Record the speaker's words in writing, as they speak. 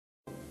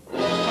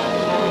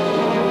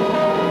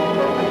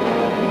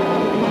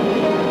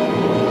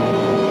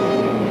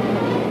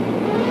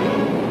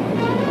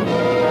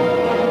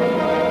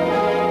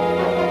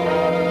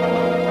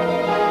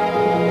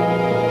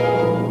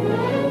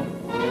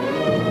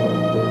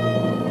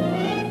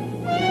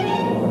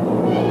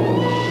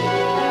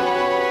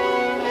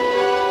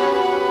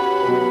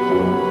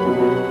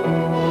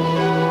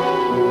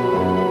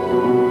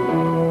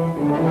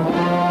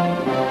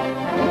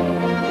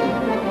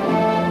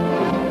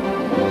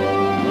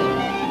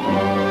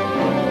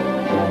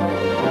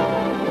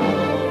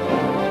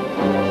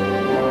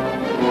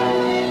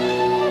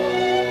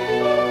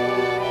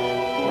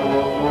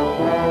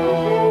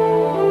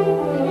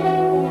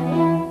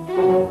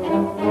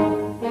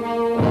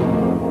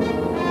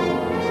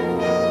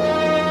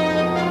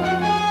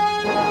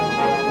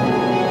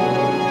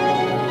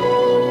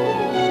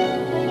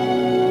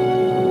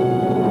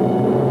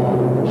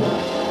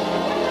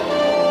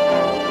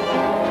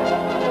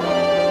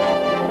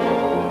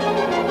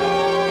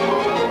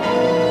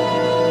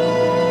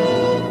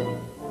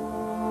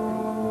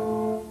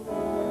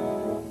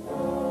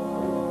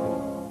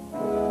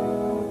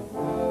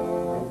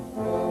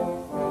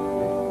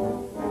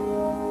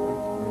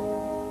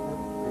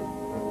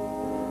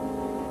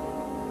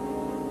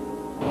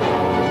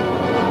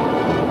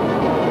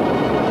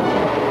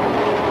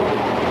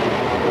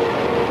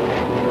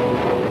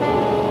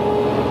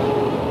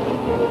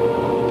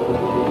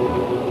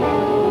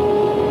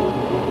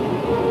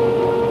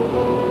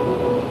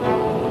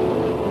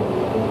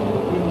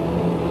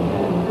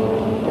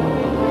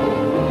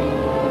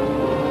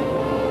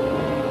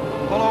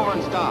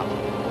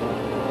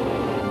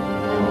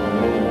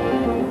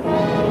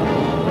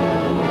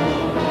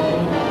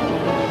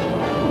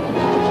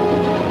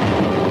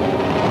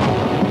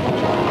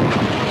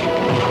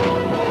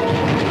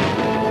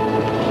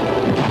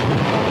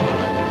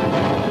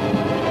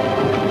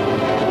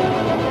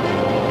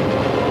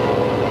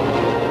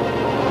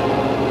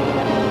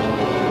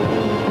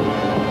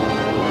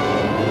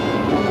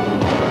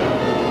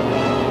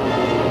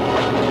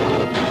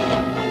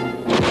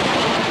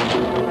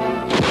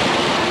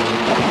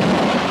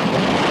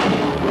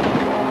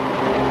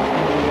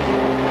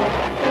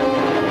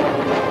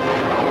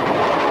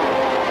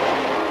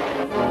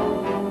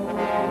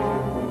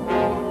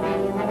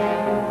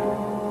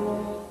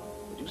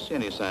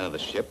any sign of the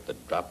ship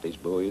that dropped these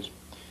buoys?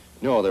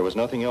 No, there was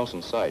nothing else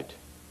in sight.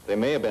 They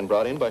may have been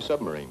brought in by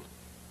submarine.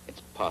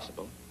 It's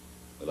possible.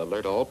 We'll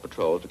alert all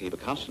patrols to keep a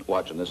constant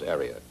watch in this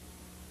area.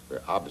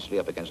 We're obviously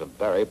up against a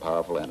very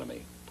powerful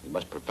enemy. We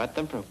must prevent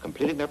them from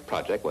completing their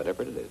project,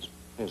 whatever it is.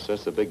 Yes,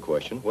 that's the big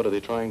question. What are they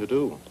trying to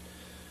do?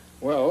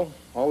 Well,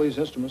 all these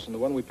instruments and the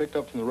one we picked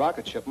up from the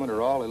rocket shipment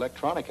are all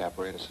electronic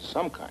apparatus of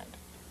some kind.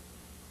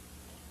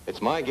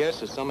 It's my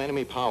guess that some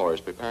enemy power is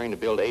preparing to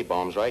build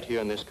A-bombs right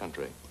here in this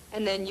country.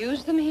 And then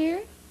use them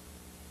here?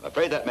 I'm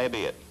afraid that may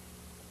be it.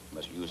 We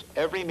must use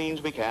every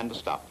means we can to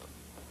stop them.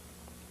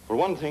 For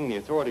one thing, the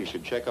authorities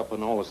should check up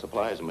on all the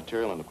supplies and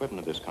material and equipment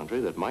of this country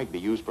that might be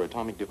used for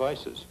atomic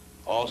devices.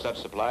 All such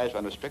supplies are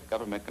under strict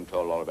government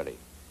control already.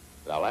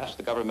 But I'll ask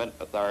the government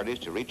authorities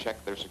to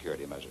recheck their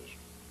security measures.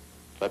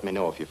 Let me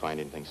know if you find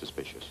anything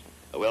suspicious.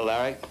 I will,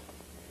 Larry.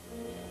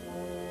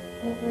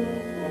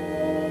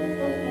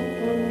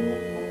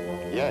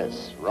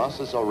 Yes, Ross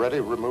has already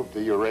removed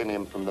the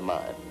uranium from the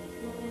mine.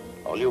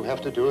 All you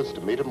have to do is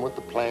to meet him with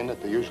the plane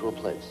at the usual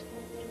place.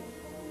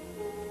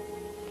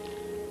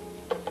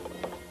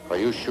 Are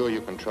you sure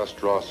you can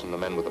trust Ross and the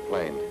men with the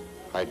plane?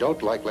 I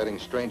don't like letting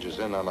strangers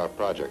in on our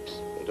projects.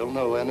 They don't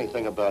know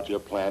anything about your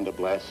plan to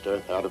blast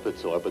Earth out of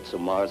its orbit so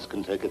Mars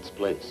can take its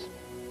place.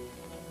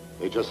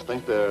 They just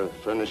think they're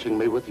furnishing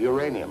me with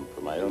uranium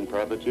for my own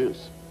private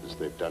use, as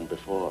they've done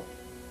before.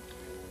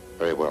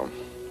 Very well.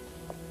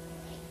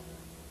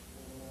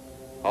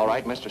 All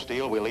right, Mr.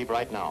 Steele, we'll leave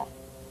right now.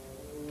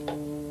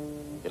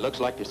 It looks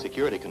like the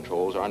security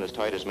controls aren't as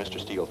tight as Mr.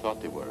 Steele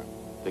thought they were.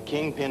 The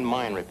Kingpin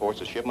mine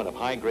reports a shipment of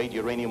high-grade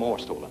uranium ore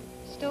stolen.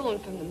 Stolen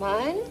from the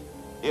mine?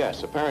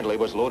 Yes, apparently it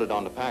was loaded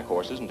onto pack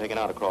horses and taken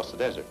out across the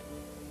desert.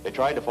 They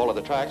tried to follow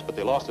the tracks, but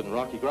they lost it in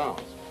rocky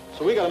grounds.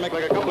 So we gotta make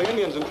like a couple of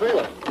Indians and trail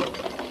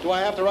it. Do I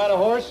have to ride a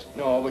horse?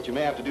 No, but you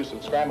may have to do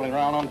some scrambling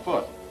around on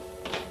foot.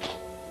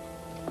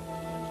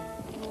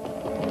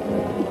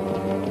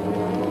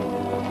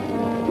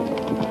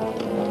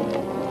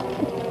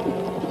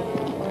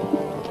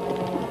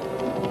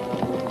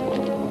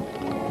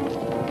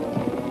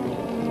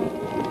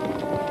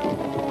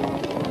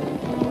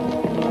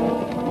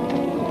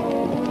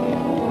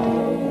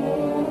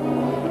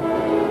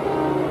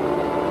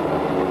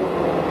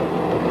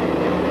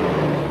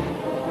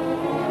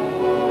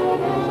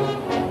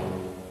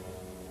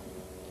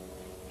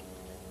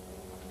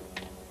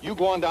 You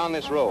go on down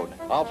this road.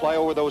 I'll fly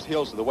over those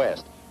hills to the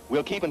west.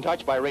 We'll keep in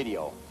touch by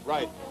radio.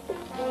 Right.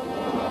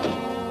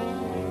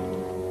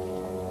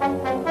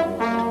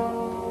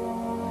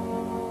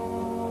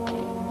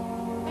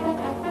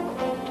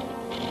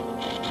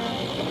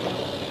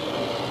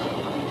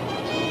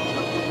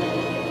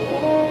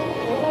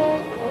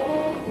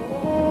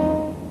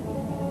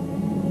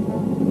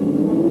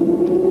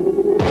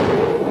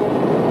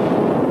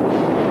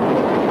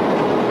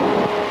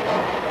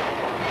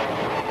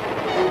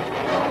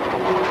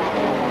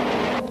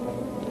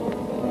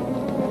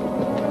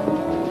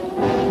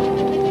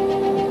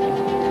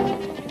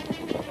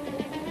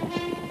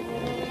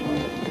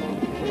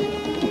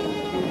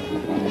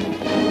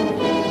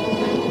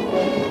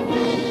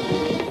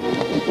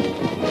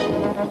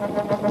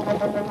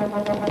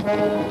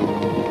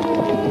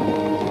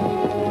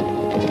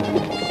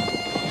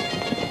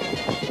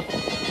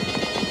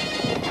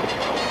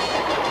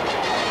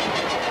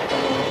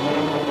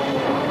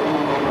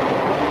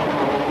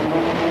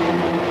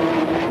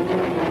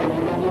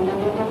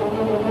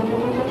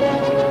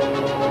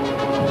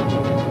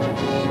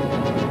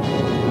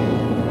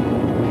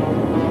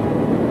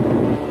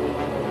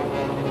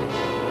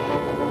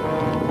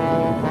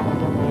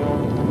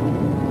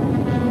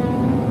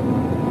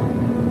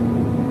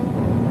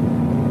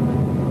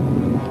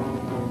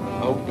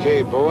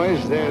 Okay,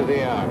 boys, there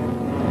they are.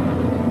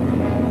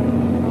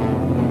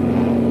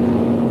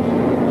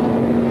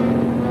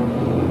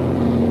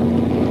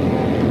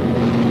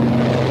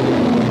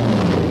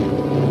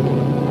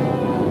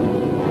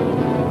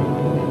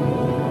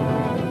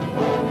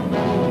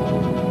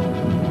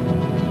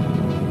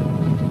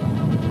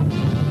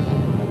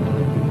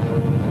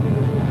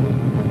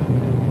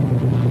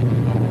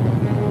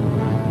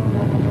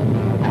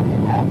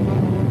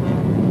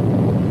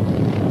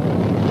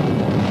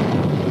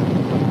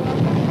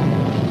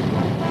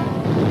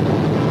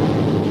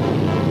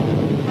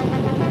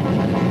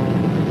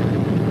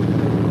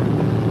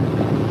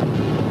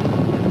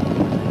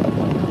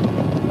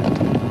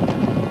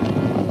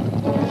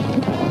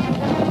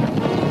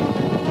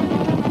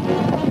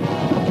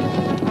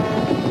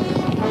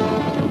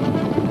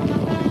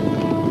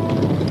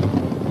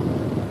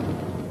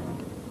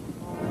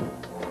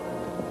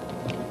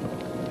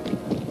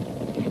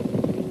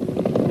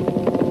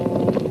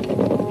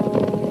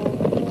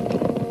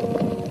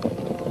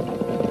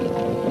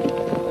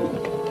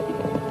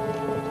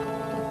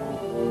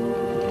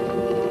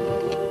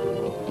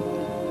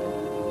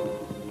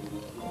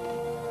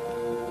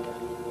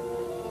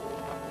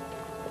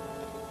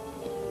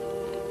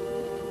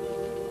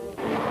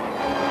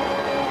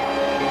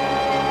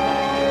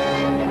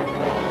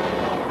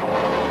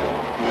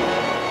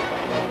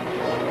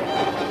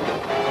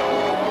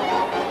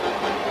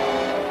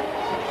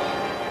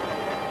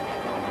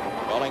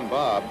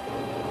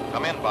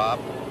 Come in, Bob.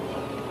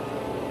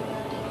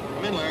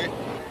 Come in, Larry.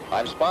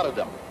 I've spotted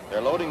them. They're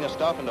loading the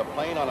stuff into a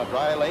plane on a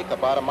dry lake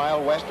about a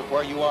mile west of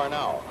where you are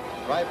now.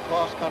 Drive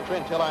cross country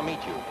until I meet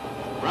you.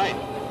 Right.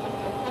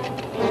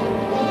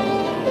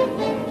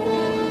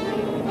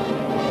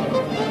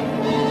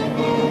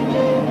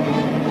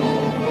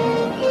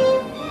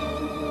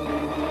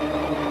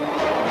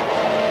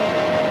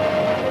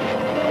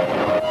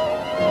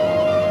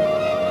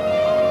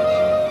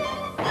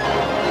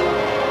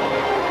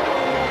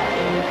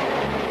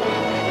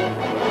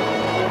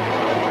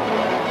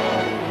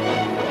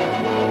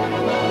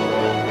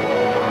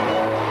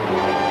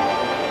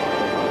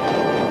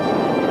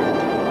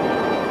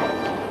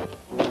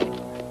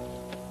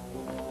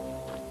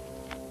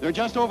 They're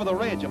just over the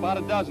ridge, about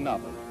a dozen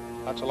of them.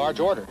 That's a large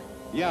order.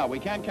 Yeah, we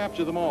can't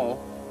capture them all,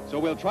 so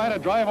we'll try to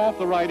drive off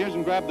the riders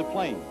and grab the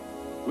plane.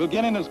 We'll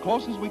get in as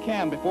close as we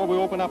can before we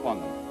open up on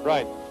them.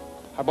 Right.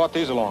 I brought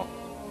these along.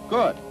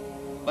 Good.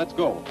 Let's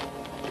go.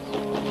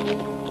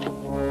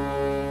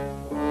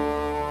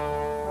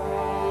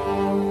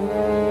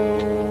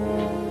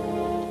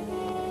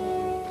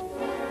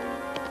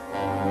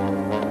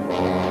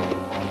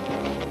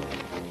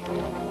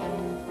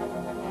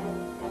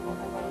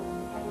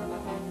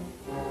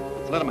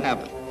 Let them have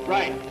it.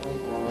 Right.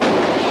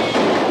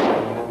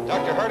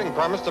 Dr. Harding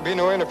promised there'll be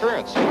no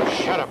interference.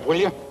 Shut up, will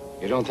you?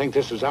 You don't think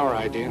this was our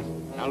idea?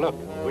 Now look,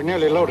 we're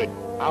nearly loaded.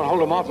 I'll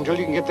hold them off until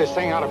you can get this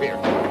thing out of here.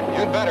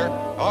 You'd better.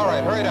 All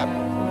right, hurry it up.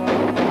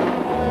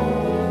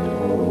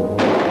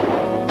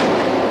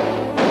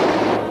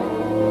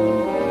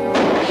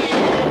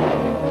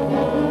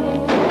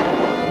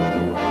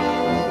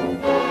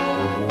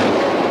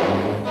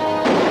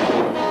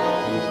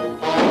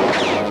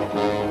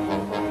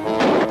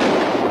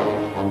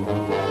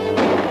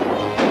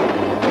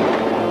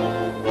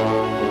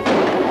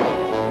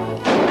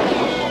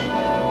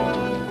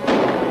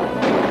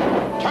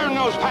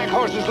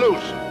 Horses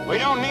loose. We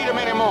don't need them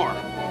anymore.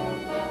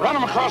 Run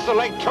them across the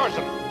lake towards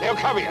them. They'll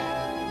cover you.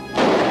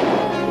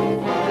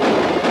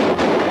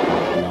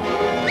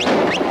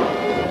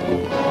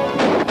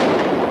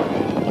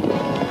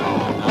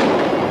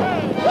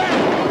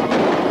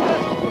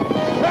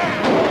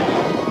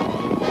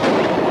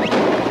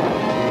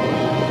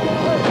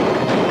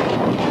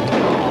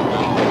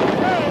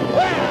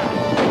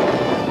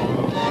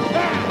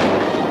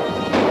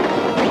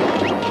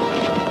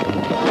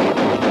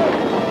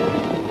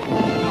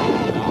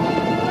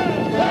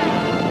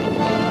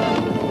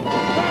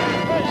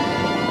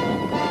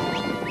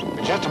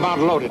 Just about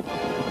loaded.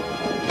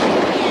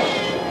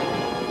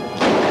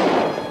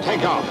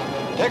 Take off.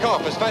 Take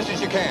off as fast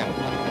as you can.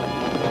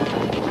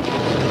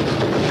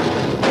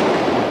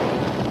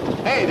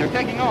 Hey, they're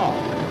taking off.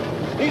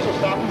 These will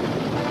stop them.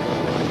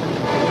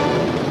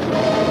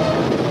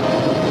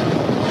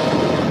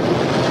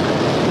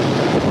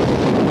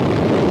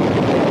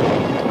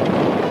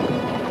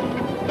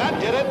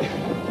 That did it.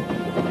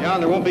 Yeah,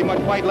 there won't be much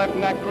fight left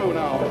in that crew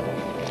now.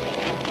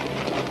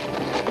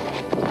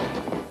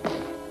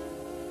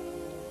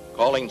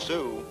 Calling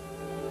Sue.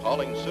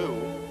 Calling Sue.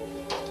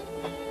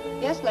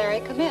 Yes,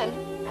 Larry, come in.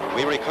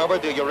 We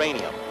recovered the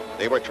uranium.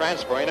 They were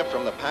transferring it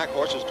from the pack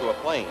horses to a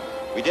plane.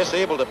 We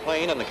disabled the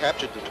plane and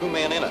captured the 2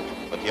 men in it,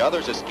 but the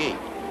others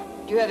escaped.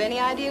 Do you have any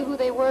idea who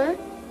they were?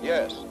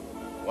 Yes.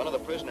 One of the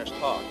prisoners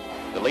talked.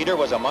 The leader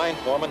was a mine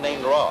foreman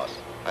named Ross.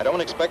 I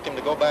don't expect him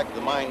to go back to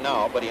the mine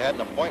now, but he had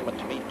an appointment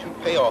to meet 2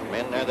 payoff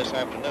men there this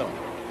afternoon.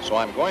 So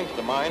I'm going to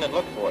the mine and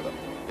look for them.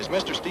 Is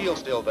Mr. Steele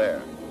still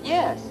there?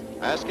 Yes.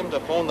 Ask him to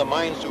phone the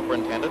mine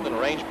superintendent and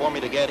arrange for me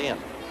to get in.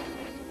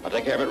 I'll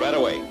take care of it right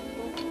away.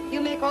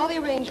 You make all the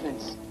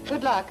arrangements.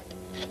 Good luck.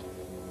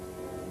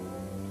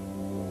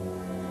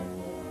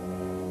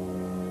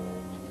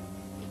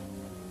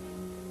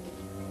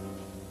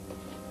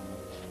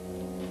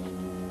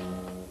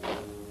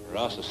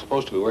 Ross is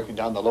supposed to be working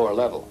down the lower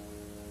level.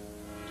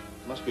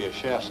 Must be a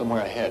shaft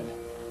somewhere ahead.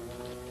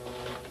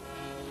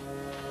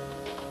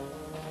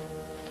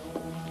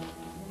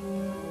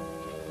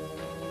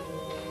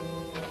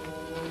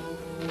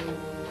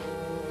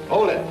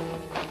 Hold it.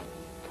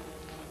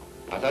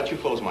 I thought you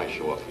fellows might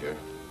show up here.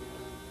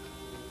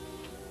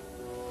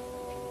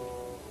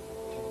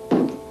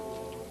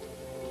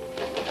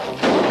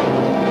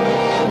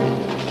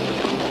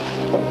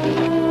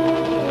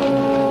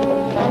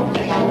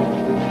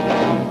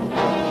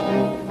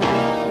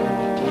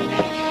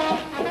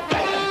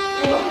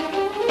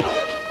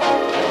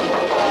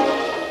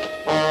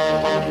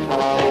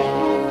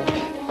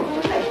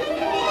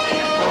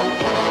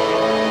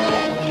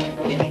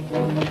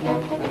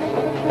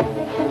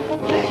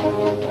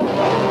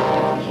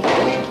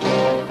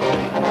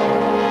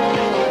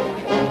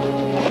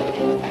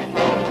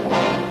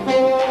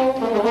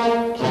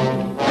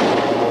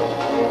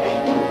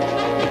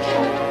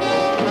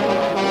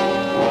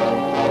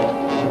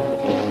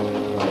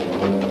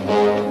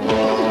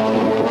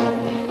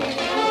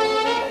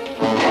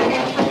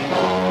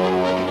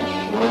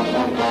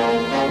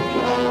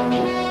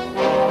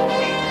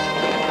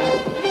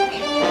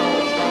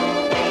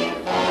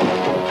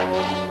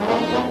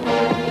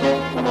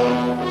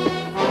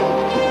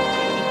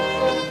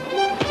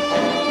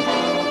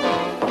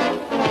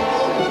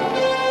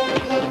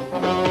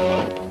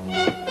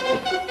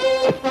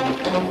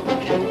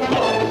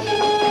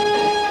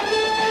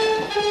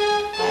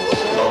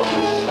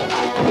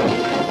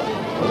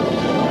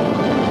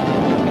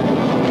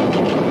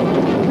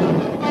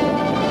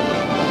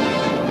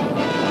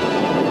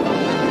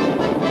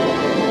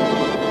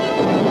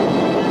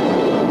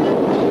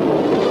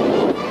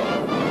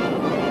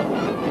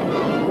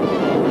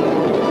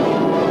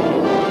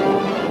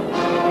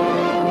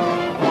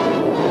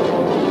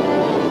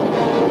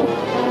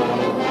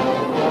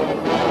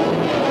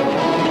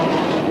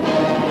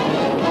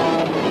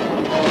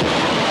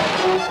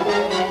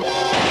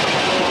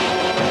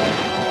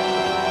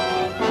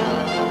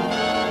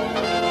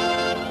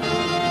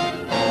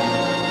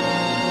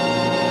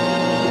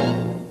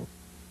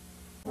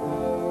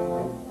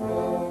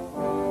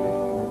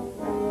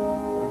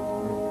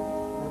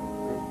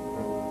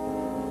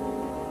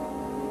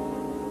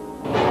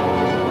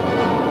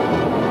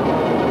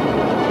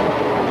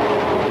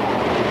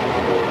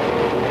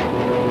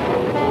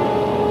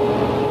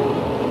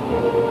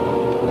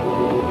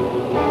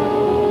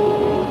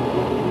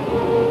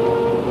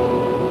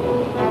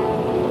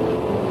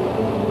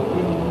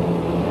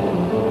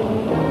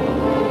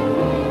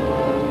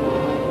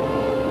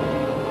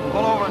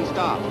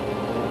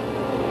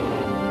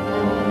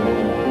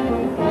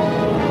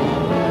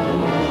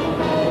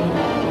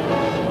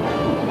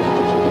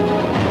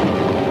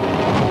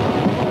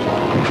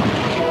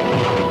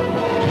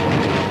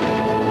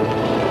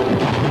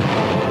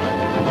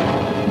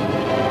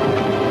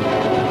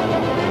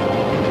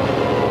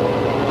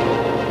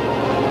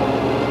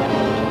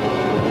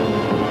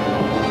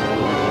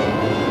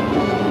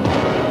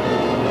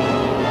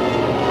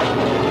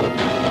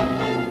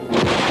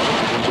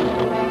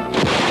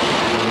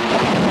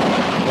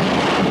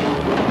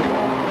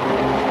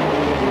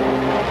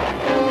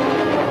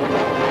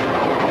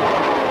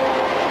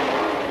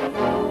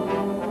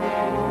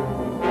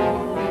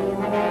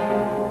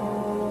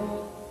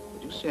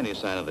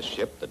 sign of the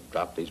ship that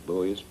dropped these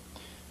buoys?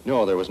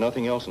 No, there was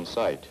nothing else in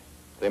sight.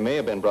 They may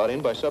have been brought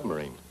in by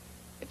submarine.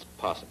 It's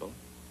possible.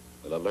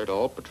 We'll alert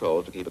all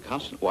patrols to keep a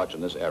constant watch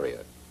on this area.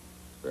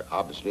 We're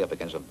obviously up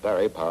against a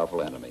very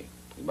powerful enemy.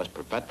 We must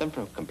prevent them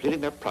from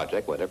completing their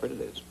project, whatever it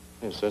is.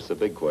 Yes, that's the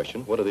big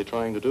question. What are they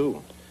trying to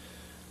do?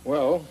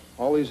 Well,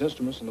 all these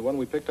instruments and the one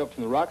we picked up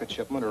from the rocket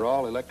shipment are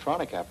all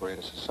electronic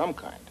apparatus of some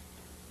kind.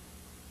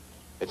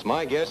 It's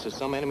my guess that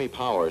some enemy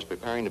power is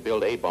preparing to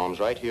build A-bombs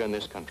right here in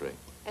this country.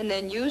 And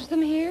then use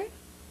them here?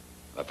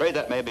 I'm afraid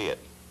that may be it.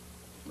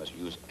 We must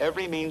use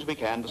every means we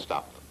can to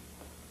stop them.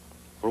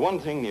 For one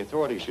thing, the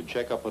authorities should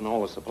check up on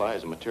all the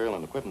supplies and material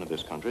and equipment of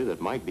this country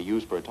that might be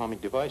used for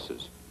atomic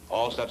devices.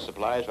 All such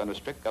supplies are under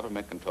strict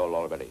government control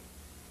already.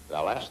 But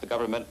I'll ask the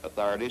government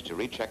authorities to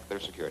recheck their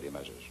security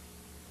measures.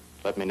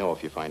 Let me know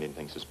if you find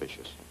anything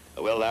suspicious.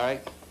 I will, Larry.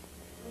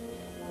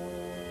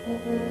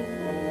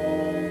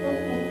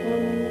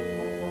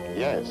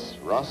 Yes,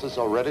 Ross has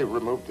already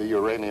removed the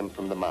uranium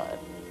from the mine.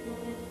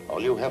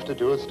 All you have to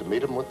do is to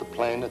meet him with the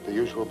plane at the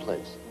usual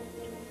place.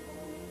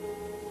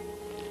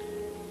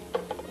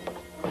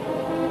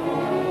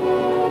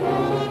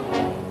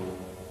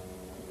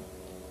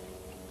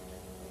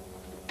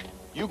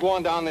 You go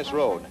on down this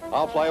road.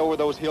 I'll fly over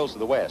those hills to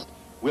the west.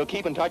 We'll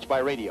keep in touch by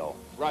radio.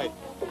 Right.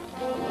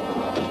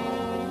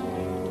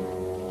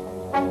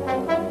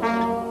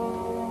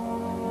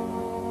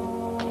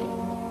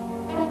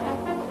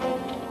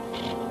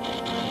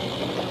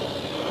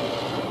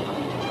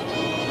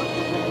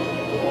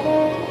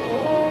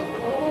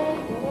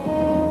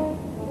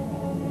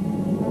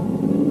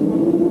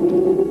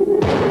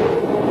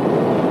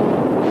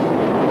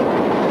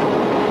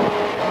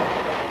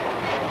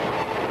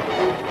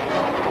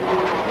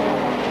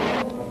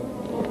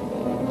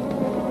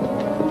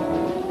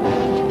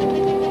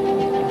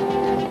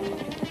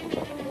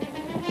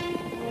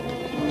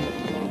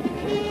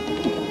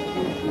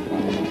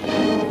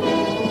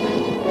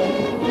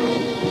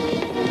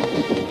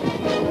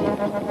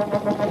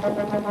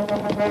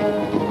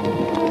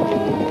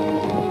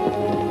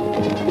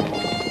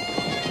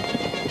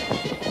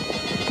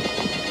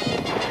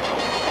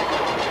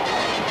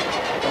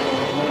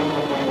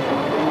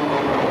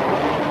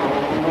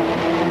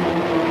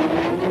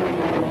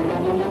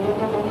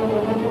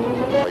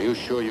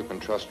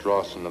 Trust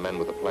Ross and the men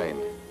with the plane.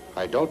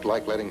 I don't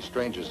like letting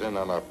strangers in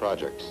on our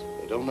projects.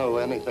 They don't know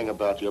anything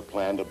about your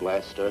plan to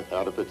blast Earth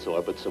out of its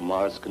orbit so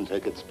Mars can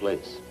take its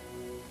place.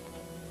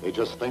 They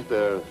just think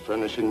they're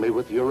furnishing me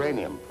with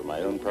uranium for my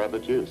own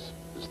private use,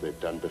 as they've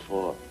done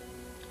before.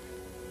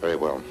 Very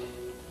well.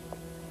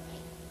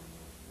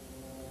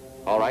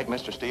 All right,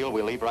 Mr. Steele,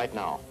 we'll leave right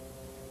now.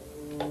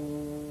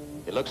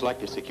 It looks like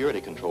the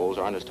security controls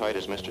aren't as tight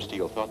as Mr.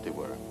 Steele thought they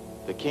were.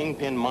 The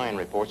Kingpin mine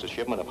reports a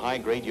shipment of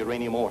high-grade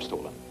uranium ore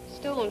stolen.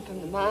 Stolen from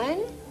the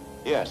mine?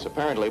 Yes,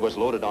 apparently it was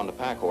loaded onto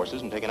pack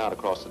horses and taken out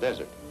across the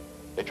desert.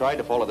 They tried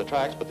to follow the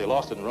tracks, but they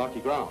lost it in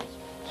rocky grounds.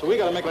 So we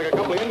gotta make like a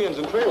couple of Indians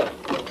and trail it.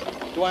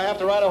 Do I have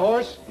to ride a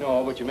horse?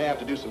 No, but you may have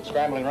to do some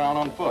scrambling around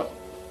on foot.